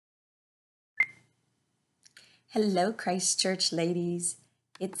Hello, Christchurch ladies.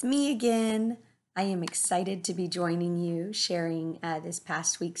 It's me again. I am excited to be joining you, sharing this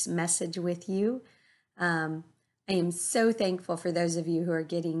past week's message with you. I am so thankful for those of you who are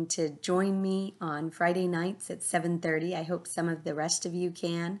getting to join me on Friday nights at 7:30. I hope some of the rest of you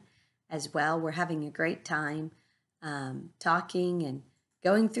can as well. We're having a great time talking and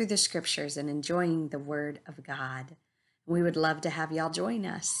going through the scriptures and enjoying the Word of God. We would love to have y'all join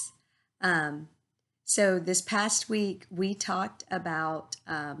us. So this past week, we talked about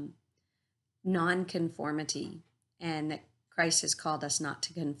non-conformity and that Christ has called us not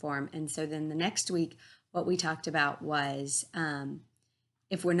to conform. And so then the next week, what we talked about was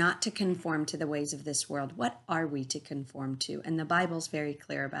if we're not to conform to the ways of this world, what are we to conform to? And the Bible's very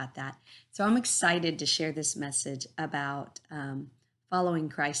clear about that. So I'm excited to share this message about following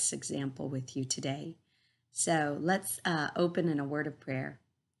Christ's example with you today. So let's open in a word of prayer.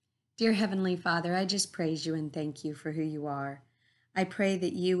 Dear Heavenly Father, I just praise you and thank you for who you are. I pray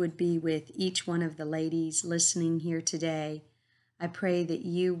that you would be with each one of the ladies listening here today. I pray that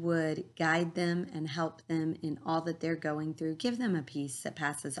you would guide them and help them in all that they're going through. Give them a peace that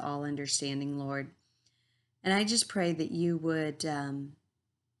passes all understanding, Lord. And I just pray that you would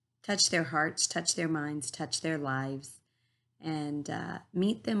touch their hearts, touch their minds, touch their lives, and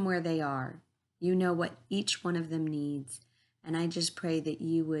meet them where they are. You know what each one of them needs. And I just pray that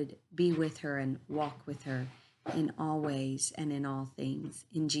you would be with her and walk with her in all ways and in all things.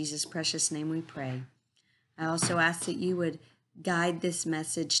 In Jesus' precious name we pray. I also ask that you would guide this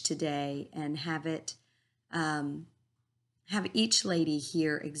message today and have each lady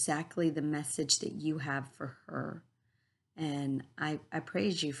hear exactly the message that you have for her. And I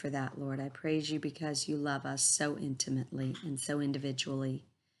praise you for that, Lord. I praise you because you love us so intimately and so individually.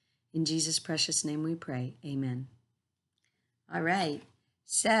 In Jesus' precious name we pray. Amen. All right,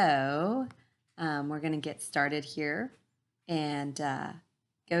 so we're going to get started here and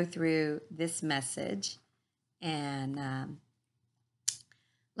go through this message. And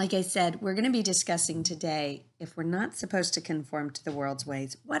like I said, we're going to be discussing today, if we're not supposed to conform to the world's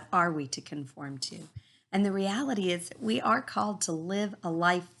ways, what are we to conform to? And the reality is we are called to live a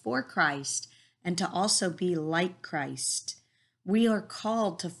life for Christ and to also be like Christ. We are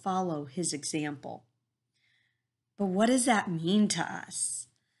called to follow his example. But what does that mean to us?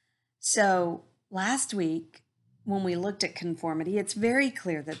 So last week, when we looked at conformity, it's very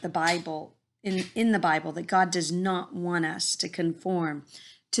clear that the Bible, in the Bible, that God does not want us to conform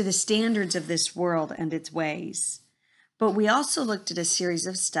to the standards of this world and its ways. But we also looked at a series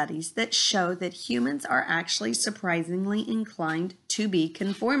of studies that show that humans are actually surprisingly inclined to be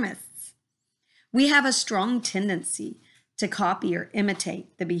conformists. We have a strong tendency to copy or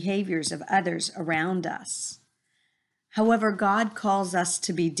imitate the behaviors of others around us. However, God calls us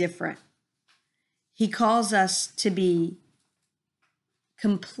to be different. He calls us to be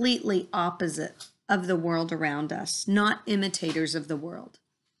completely opposite of the world around us, not imitators of the world.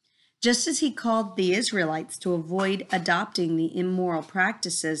 Just as he called the Israelites to avoid adopting the immoral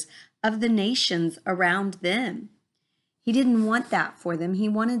practices of the nations around them. He didn't want that for them. He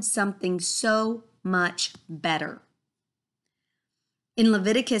wanted something so much better. In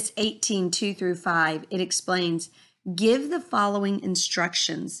Leviticus 18:2-5, it explains, "Give the following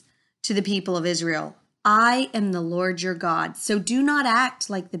instructions to the people of Israel. I am the Lord your God, so do not act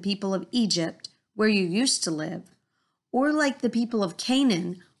like the people of Egypt, where you used to live, or like the people of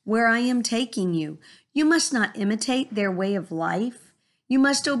Canaan, where I am taking you. You must not imitate their way of life. You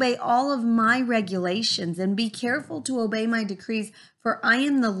must obey all of my regulations and be careful to obey my decrees, for I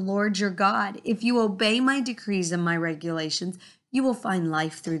am the Lord your God. If you obey my decrees and my regulations, you will find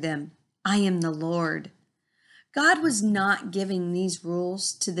life through them. I am the Lord." God was not giving these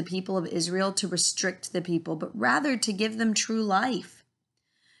rules to the people of Israel to restrict the people, but rather to give them true life.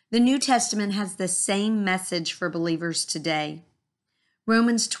 The New Testament has the same message for believers today.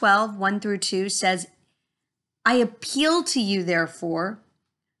 Romans 12:1-2 says, "I appeal to you, therefore,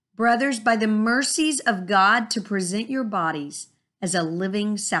 brothers, by the mercies of God, to present your bodies as a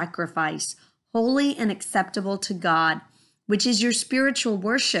living sacrifice, holy and acceptable to God, which is your spiritual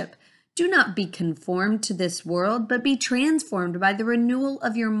worship. Do not be conformed to this world, but be transformed by the renewal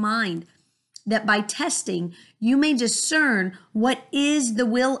of your mind, that by testing you may discern what is the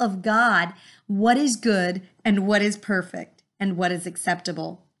will of God, what is good, and what is perfect, and what is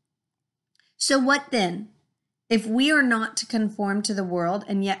acceptable." So what then? If we are not to conform to the world,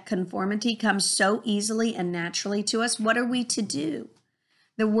 and yet conformity comes so easily and naturally to us, what are we to do?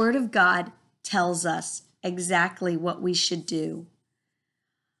 The Word of God tells us exactly what we should do.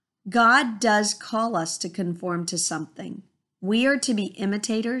 God does call us to conform to something. We are to be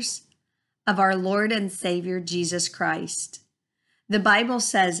imitators of our Lord and Savior Jesus Christ. The Bible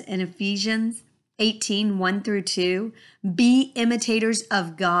says in Ephesians 18, 1 through 2, be imitators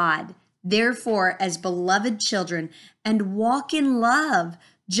of God, therefore, as beloved children, and walk in love,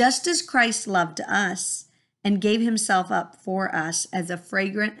 just as Christ loved us and gave himself up for us as a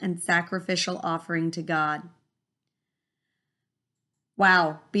fragrant and sacrificial offering to God.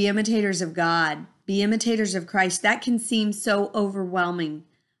 Wow, be imitators of God, be imitators of Christ. That can seem so overwhelming,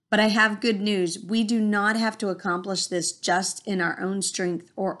 but I have good news. We do not have to accomplish this just in our own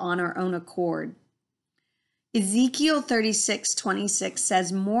strength or on our own accord. Ezekiel 36:26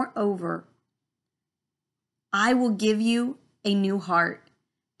 says, moreover, I will give you a new heart,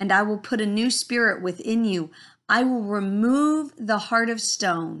 and I will put a new spirit within you. I will remove the heart of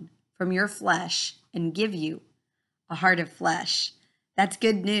stone from your flesh and give you a heart of flesh. That's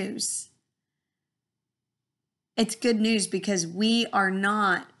good news. It's good news because we are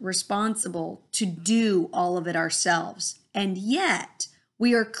not responsible to do all of it ourselves. And yet,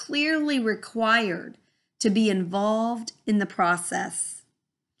 we are clearly required to be involved in the process.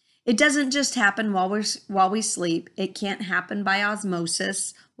 It doesn't just happen while we sleep. It can't happen by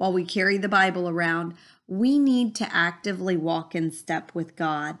osmosis while we carry the Bible around. We need to actively walk in step with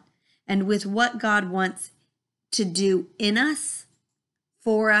God and with what God wants to do in us,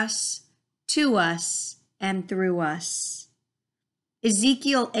 for us, to us, and through us.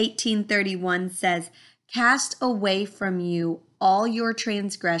 Ezekiel 18:31 says, cast away from you all your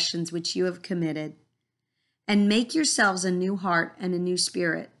transgressions which you have committed, and make yourselves a new heart and a new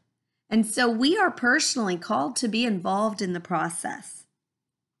spirit. And so we are personally called to be involved in the process.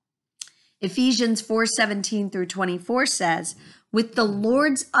 Ephesians 4:17 through 24 says, with the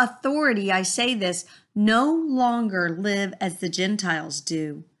Lord's authority I say this, no longer live as the Gentiles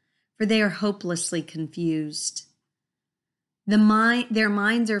do, for they are hopelessly confused. Their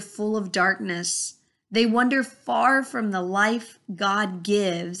minds are full of darkness. They wander far from the life God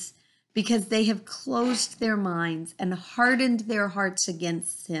gives because they have closed their minds and hardened their hearts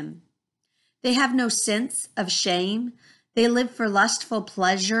against him. They have no sense of shame. They live for lustful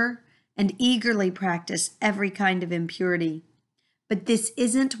pleasure and eagerly practice every kind of impurity. But this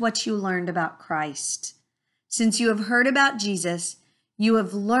isn't what you learned about Christ. Since you have heard about Jesus, you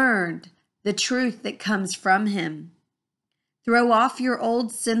have learned the truth that comes from him. Throw off your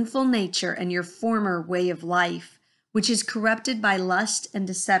old sinful nature and your former way of life, which is corrupted by lust and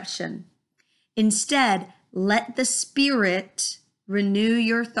deception. Instead, let the Spirit renew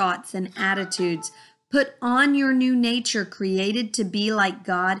your thoughts and attitudes. Put on your new nature, created to be like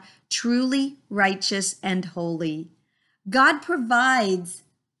God, truly righteous and holy. God provides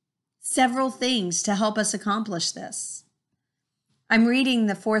several things to help us accomplish this. I'm reading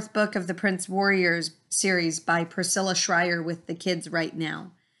the 4th book of the Prince Warriors series by Priscilla Schreier with the kids right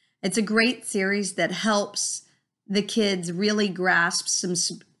now. It's a great series that helps the kids really grasp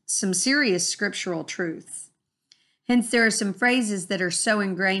some serious scriptural truths. Hence, there are some phrases that are so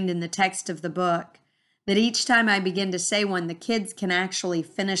ingrained in the text of the book that each time I begin to say one, the kids can actually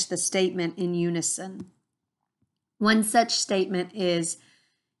finish the statement in unison. One such statement is,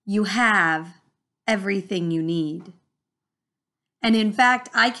 you have everything you need. And in fact,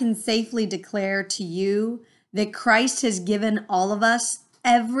 I can safely declare to you that Christ has given all of us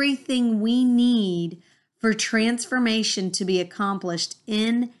everything we need for transformation to be accomplished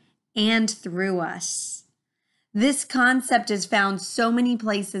in and through us. This concept is found so many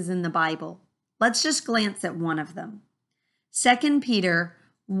places in the Bible. Let's just glance at one of them. 2 Peter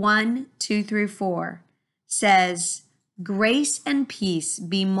 1:2 through 4 says, grace and peace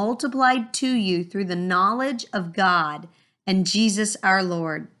be multiplied to you through the knowledge of God and Jesus our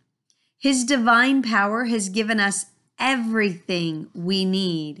Lord. His divine power has given us everything we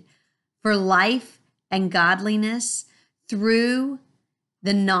need for life and godliness through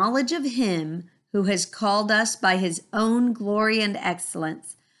the knowledge of him who has called us by his own glory and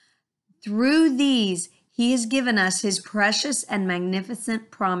excellence. Through these, he has given us his precious and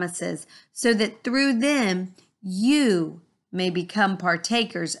magnificent promises, so that through them you may become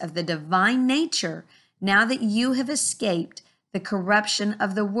partakers of the divine nature, now that you have escaped the corruption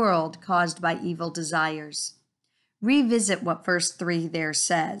of the world caused by evil desires. Revisit what verse 3 there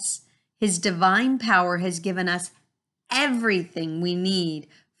says. His divine power has given us everything we need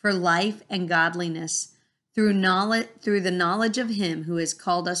for life and godliness through the knowledge of him who has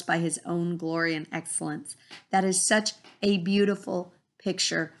called us by his own glory and excellence. That is such a beautiful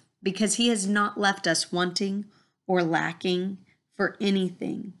picture, because he has not left us wanting or lacking for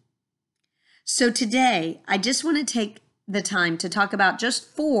anything. So today, I just want to take the time to talk about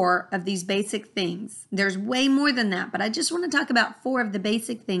just 4 of these basic things. There's way more than that, but I just want to talk about 4 of the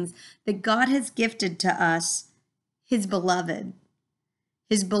basic things that God has gifted to us, his beloved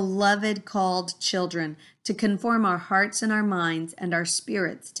called children, to conform our hearts and our minds and our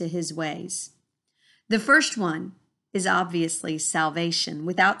spirits to his ways. The first one is obviously salvation.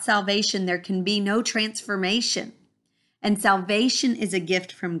 Without salvation, there can be no transformation. And salvation is a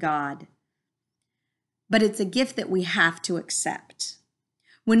gift from God. But it's a gift that we have to accept.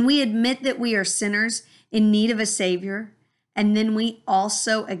 When we admit that we are sinners in need of a Savior, and then we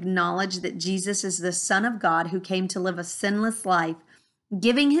also acknowledge that Jesus is the Son of God who came to live a sinless life,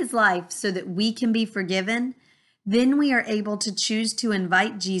 giving his life so that we can be forgiven, then we are able to choose to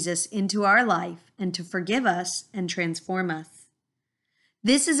invite Jesus into our life and to forgive us and transform us.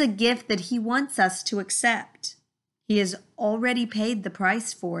 This is a gift that he wants us to accept. He has already paid the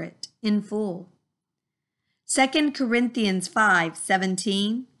price for it in full. 2 Corinthians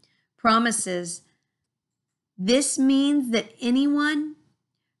 5:17 promises, this means that anyone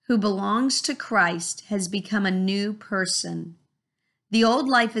who belongs to Christ has become a new person. The old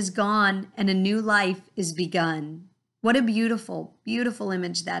life is gone and a new life is begun. What a beautiful, beautiful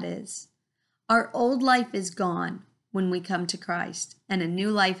image that is. Our old life is gone when we come to Christ and a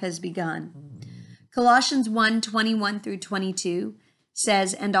new life has begun. Colossians 1:21 through 22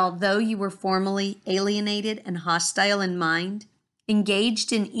 says, and although you were formerly alienated and hostile in mind,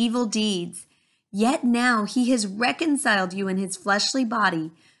 engaged in evil deeds, yet now he has reconciled you in his fleshly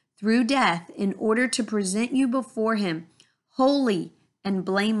body through death in order to present you before him holy and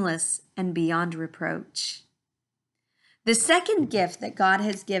blameless and beyond reproach. The second gift that God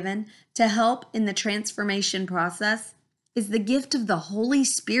has given to help in the transformation process is the gift of the Holy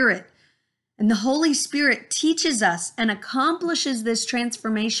Spirit. And the Holy Spirit teaches us and accomplishes this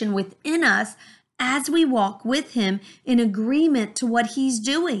transformation within us as we walk with him in agreement to what he's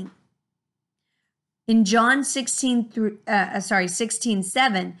doing. In John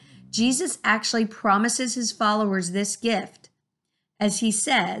 16:7, Jesus actually promises his followers this gift, as he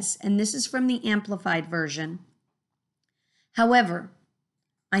says, and this is from the Amplified Version, however,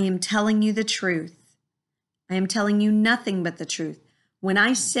 I am telling you the truth. I am telling you nothing but the truth. When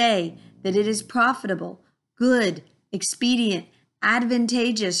I say that it is profitable, good, expedient,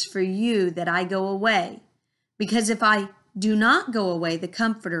 advantageous for you that I go away. Because if I do not go away, the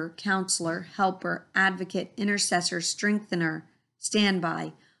Comforter, Counselor, Helper, Advocate, Intercessor, Strengthener,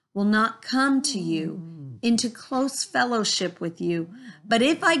 Standby, will not come to you into close fellowship with you. But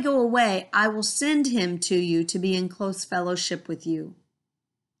if I go away, I will send him to you to be in close fellowship with you.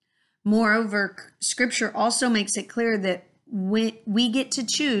 Moreover, Scripture also makes it clear that we get to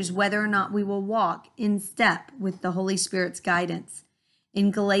choose whether or not we will walk in step with the Holy Spirit's guidance.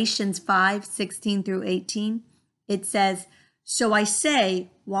 In Galatians 5:16 through 18, it says, so I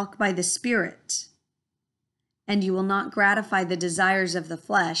say, walk by the Spirit, and you will not gratify the desires of the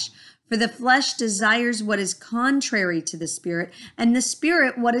flesh. For the flesh desires what is contrary to the Spirit, and the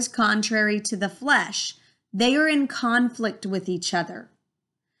Spirit what is contrary to the flesh. They are in conflict with each other,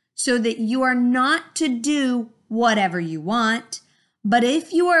 so that you are not to do whatever you want, but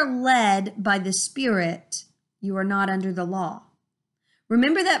if you are led by the Spirit, you are not under the law.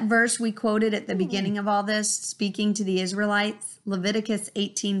 Remember that verse we quoted at the beginning of all this, speaking to the Israelites, Leviticus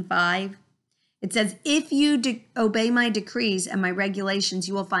 18:5? It says, if you obey my decrees and my regulations,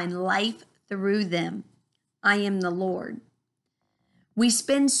 you will find life through them. I am the Lord. We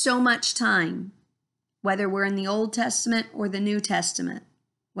spend so much time, whether we're in the Old Testament or the New Testament,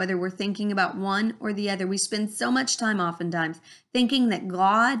 whether we're thinking about one or the other, we spend so much time oftentimes thinking that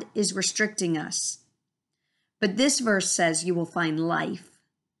God is restricting us. But this verse says you will find life.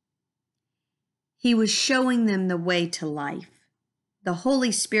 He was showing them the way to life. The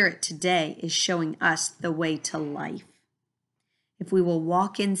Holy Spirit today is showing us the way to life. If we will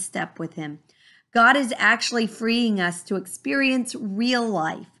walk in step with him, God is actually freeing us to experience real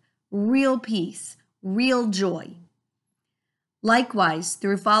life, real peace, real joy. Likewise,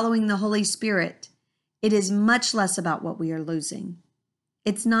 through following the Holy Spirit, it is much less about what we are losing.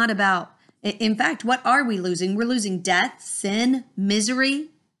 It's not about, in fact, what are we losing? We're losing death, sin, misery.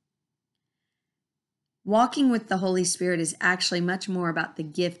 Walking with the Holy Spirit is actually much more about the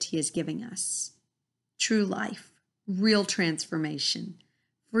gift he is giving us. True life, real transformation,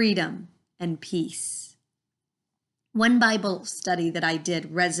 freedom, and peace. One Bible study that I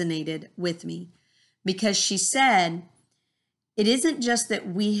did resonated with me because she said, it isn't just that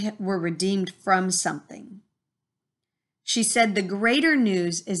we were redeemed from something. She said, the greater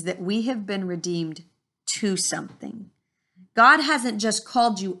news is that we have been redeemed to something. God hasn't just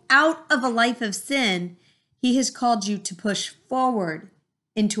called you out of a life of sin. He has called you to push forward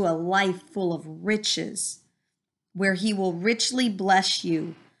into a life full of riches, where he will richly bless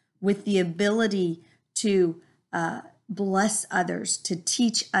you with the ability to bless others, to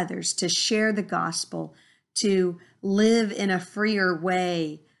teach others, to share the gospel, to live in a freer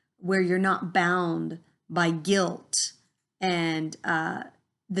way where you're not bound by guilt and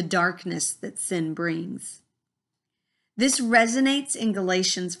the darkness that sin brings. This resonates in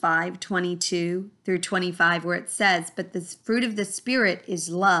Galatians 5:22 through 25, where it says, "But the fruit of the Spirit is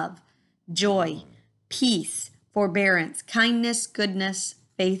love, joy, peace, forbearance, kindness, goodness,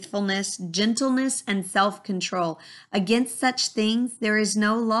 faithfulness, gentleness, and self-control. Against such things there is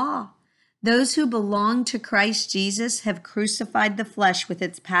no law. Those who belong to Christ Jesus have crucified the flesh with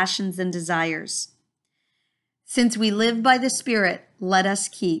its passions and desires. Since we live by the Spirit, let us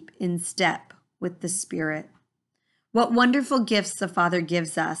keep in step with the Spirit." What wonderful gifts the Father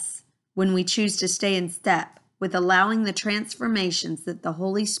gives us when we choose to stay in step with allowing the transformations that the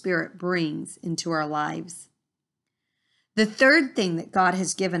Holy Spirit brings into our lives. The third thing that God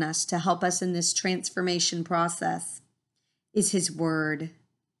has given us to help us in this transformation process is His Word,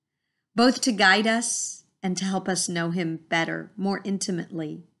 both to guide us and to help us know Him better, more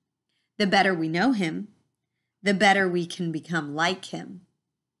intimately. The better we know Him, the better we can become like Him.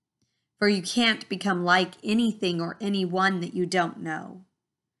 For you can't become like anything or anyone that you don't know.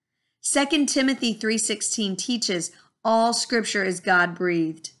 2 Timothy 3:16 teaches all Scripture is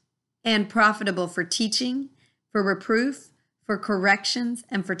God-breathed and profitable for teaching, for reproof, for corrections,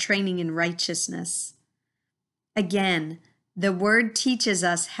 and for training in righteousness. Again, the Word teaches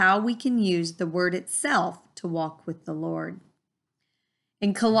us how we can use the Word itself to walk with the Lord.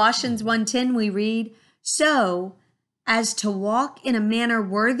 In Colossians 1:10 we read, "So as to walk in a manner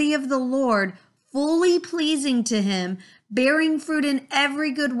worthy of the Lord, fully pleasing to Him, bearing fruit in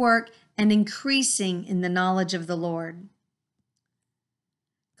every good work, and increasing in the knowledge of the Lord."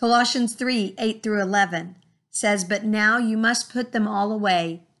 Colossians 3:8 through 11 says, "But now you must put them all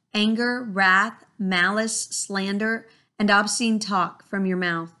away, anger, wrath, malice, slander, and obscene talk from your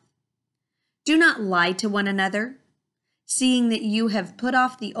mouth. Do not lie to one another, seeing that you have put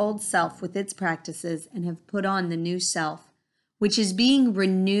off the old self with its practices and have put on the new self, which is being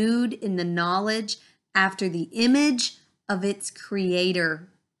renewed in the knowledge after the image of its Creator.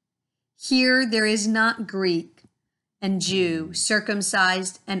 Here there is not Greek and Jew,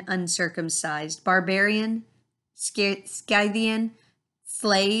 circumcised and uncircumcised, barbarian, Scythian,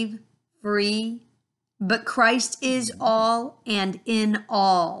 slave, free, but Christ is all and in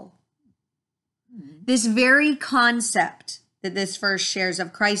all." This very concept that this verse shares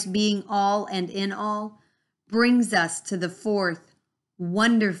of Christ being all and in all brings us to the fourth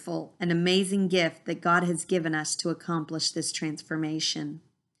wonderful and amazing gift that God has given us to accomplish this transformation.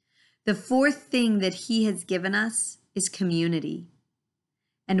 The fourth thing that He has given us is community.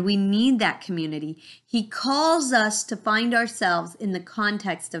 And we need that community. He calls us to find ourselves in the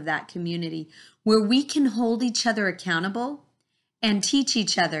context of that community where we can hold each other accountable and teach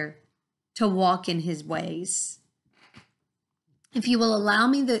each other to walk in His ways. If you will allow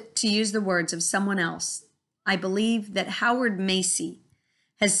me to use the words of someone else, I believe that Howard Macy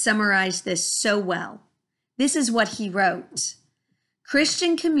has summarized this so well. This is what he wrote: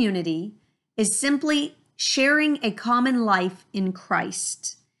 "Christian community is simply sharing a common life in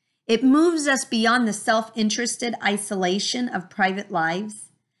Christ. It moves us beyond the self-interested isolation of private lives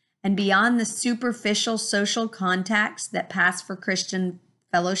and beyond the superficial social contacts that pass for Christian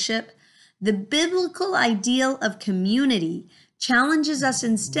fellowship. The biblical ideal of community challenges us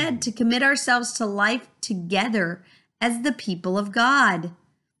instead to commit ourselves to life together as the people of God.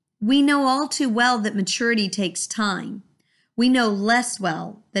 We know all too well that maturity takes time. We know less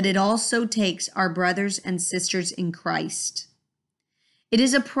well that it also takes our brothers and sisters in Christ. It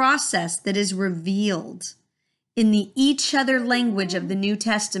is a process that is revealed in the each other language of the New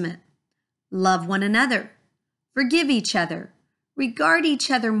Testament. Love one another, forgive each other, regard each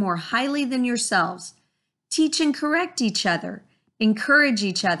other more highly than yourselves, teach and correct each other, encourage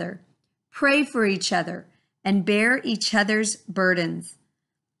each other, pray for each other, and bear each other's burdens.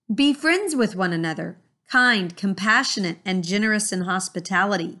 Be friends with one another, kind, compassionate, and generous in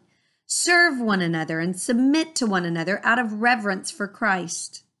hospitality. Serve one another and submit to one another out of reverence for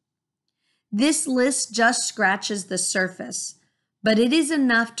Christ." This list just scratches the surface, but it is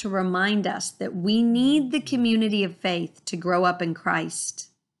enough to remind us that we need the community of faith to grow up in Christ.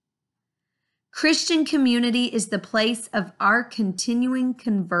 Christian community is the place of our continuing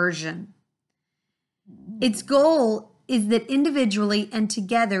conversion. Its goal is that individually and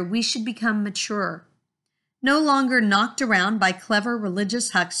together we should become mature, no longer knocked around by clever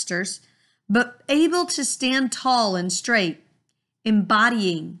religious hucksters, but able to stand tall and straight,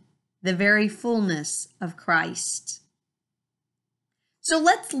 embodying the very fullness of Christ. So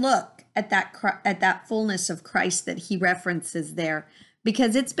let's look at that fullness of Christ that he references there,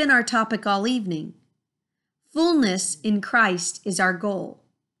 because it's been our topic all evening. Fullness in Christ is our goal.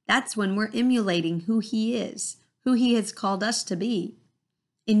 That's when we're emulating who he is, who he has called us to be.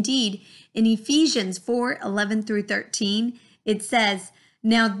 Indeed, in Ephesians 4:11 through 13, it says,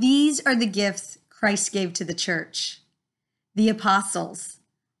 "Now these are the gifts Christ gave to the church: the apostles,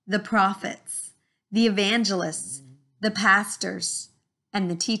 the prophets, the evangelists, the pastors, and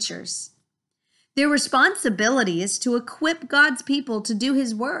the teachers." Their responsibility is to equip God's people to do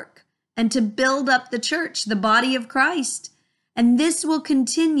his work and to build up the church, the body of Christ. And this will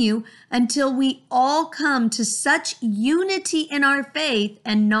continue until we all come to such unity in our faith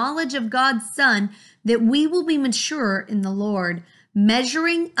and knowledge of God's Son that we will be mature in the Lord,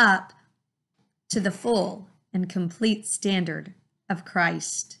 measuring up to the full and complete standard of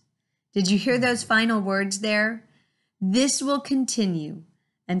Christ. Did you hear those final words there? This will continue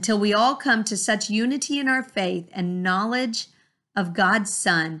until we all come to such unity in our faith and knowledge of God's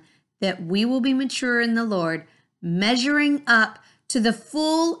Son that we will be mature in the Lord, measuring up to the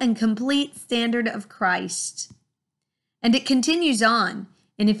full and complete standard of Christ. And it continues on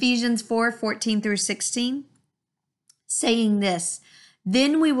in Ephesians 4:14 through 16, saying this,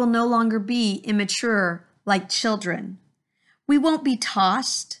 "Then we will no longer be immature like children. We won't be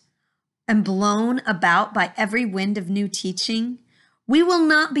tossed and blown about by every wind of new teaching. We will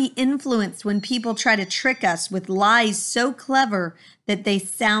not be influenced when people try to trick us with lies so clever that they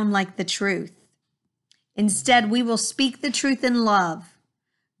sound like the truth. Instead, we will speak the truth in love,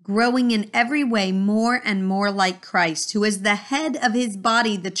 growing in every way more and more like Christ, who is the head of his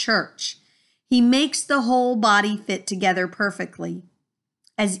body, the church. He makes the whole body fit together perfectly.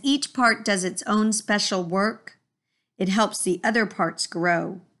 As each part does its own special work, it helps the other parts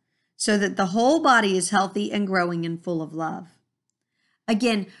grow, so that the whole body is healthy and growing and full of love."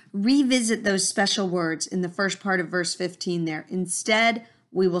 Again, revisit those special words in the first part of verse 15 there. Instead,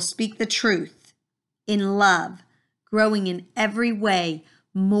 we will speak the truth in love, growing in every way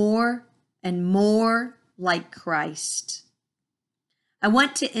more and more like Christ. I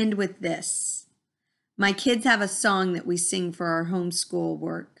want to end with this. My kids have a song that we sing for our homeschool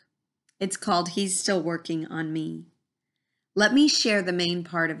work. It's called "He's Still Working on Me." Let me share the main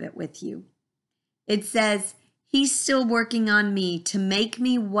part of it with you. It says, "He's still working on me to make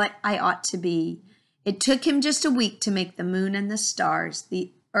me what I ought to be. It took him just a week to make the moon and the stars,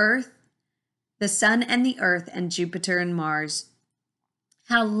 the earth, the sun and the earth, and Jupiter and Mars.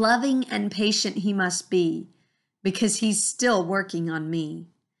 How loving and patient he must be, because he's still working on me.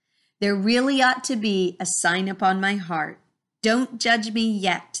 There really ought to be a sign upon my heart. Don't judge me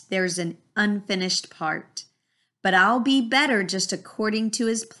yet, there's an unfinished part. But I'll be better just according to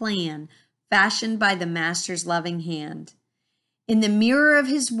his plan, fashioned by the Master's loving hand. In the mirror of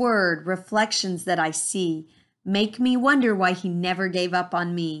his word, reflections that I see make me wonder why he never gave up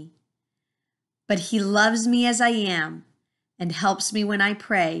on me. But he loves me as I am and helps me when I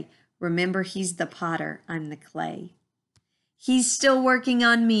pray. Remember, he's the potter, I'm the clay. He's still working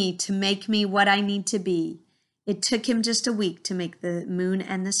on me to make me what I need to be. It took him just a week to make the moon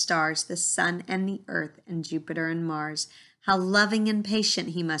and the stars, the sun and the earth, and Jupiter and Mars. How loving and patient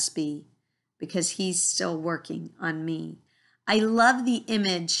he must be, because he's still working on me." I love the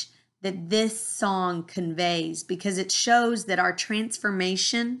image that this song conveys, because it shows that our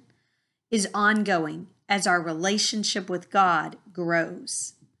transformation is ongoing as our relationship with God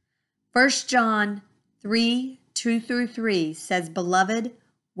grows. 1 John 3:2-3 says, "Beloved,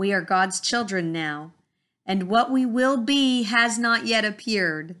 we are God's children now, and what we will be has not yet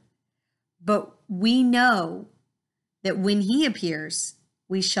appeared. But we know that when he appears,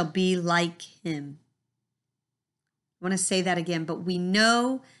 we shall be like him." I want to say that again. But we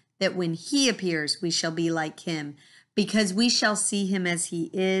know that when he appears, we shall be like him, because we shall see him as he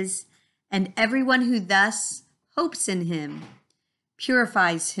is. And everyone who thus hopes in him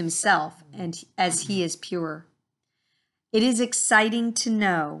purifies himself, and as he is pure. It is exciting to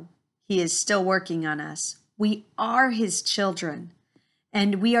know he is still working on us. We are his children,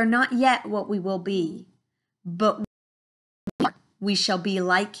 and we are not yet what we will be, but we shall be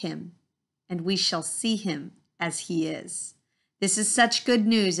like him, and we shall see him as he is. This is such good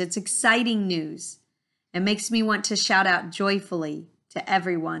news. It's exciting news. It makes me want to shout out joyfully to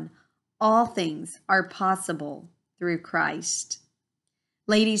everyone. All things are possible through Christ.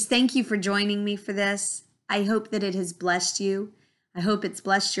 Ladies, thank you for joining me for this. I hope that it has blessed you. I hope it's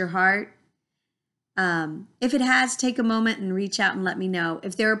blessed your heart. If it has, take a moment and reach out and let me know.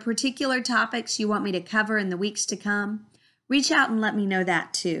 If there are particular topics you want me to cover in the weeks to come, reach out and let me know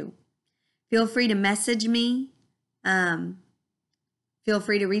that too. Feel free to message me. Feel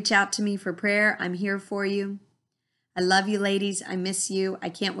free to reach out to me for prayer. I'm here for you. I love you, ladies. I miss you. I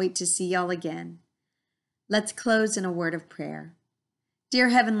can't wait to see y'all again. Let's close in a word of prayer. Dear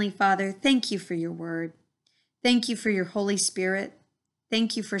Heavenly Father, thank you for your word. Thank you for your Holy Spirit.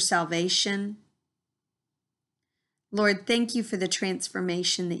 Thank you for salvation. Lord, thank you for the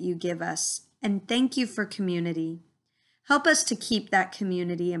transformation that you give us. And thank you for community. Help us to keep that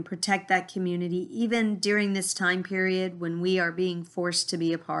community and protect that community even during this time period when we are being forced to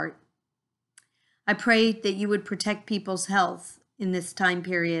be apart. I pray that you would protect people's health in this time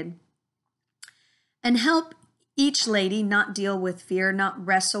period and help each lady not deal with fear, not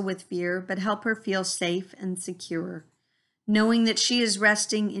wrestle with fear, but help her feel safe and secure, knowing that she is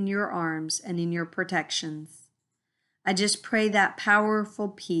resting in your arms and in your protections. I just pray that powerful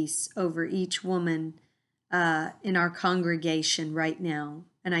peace over each woman in our congregation right now,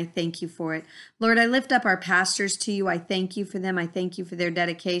 and I thank you for it. Lord, I lift up our pastors to you. I thank you for them. I thank you for their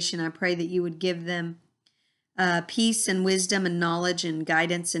dedication. I pray that you would give them peace and wisdom and knowledge and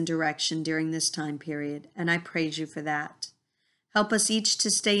guidance and direction during this time period, and I praise you for that. Help us each to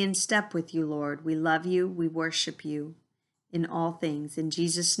stay in step with you, Lord. We love you. We worship you in all things. In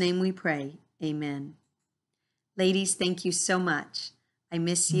Jesus' name we pray. Amen. Ladies, thank you so much. I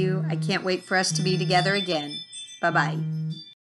miss you. I can't wait for us to be together again. Bye-bye.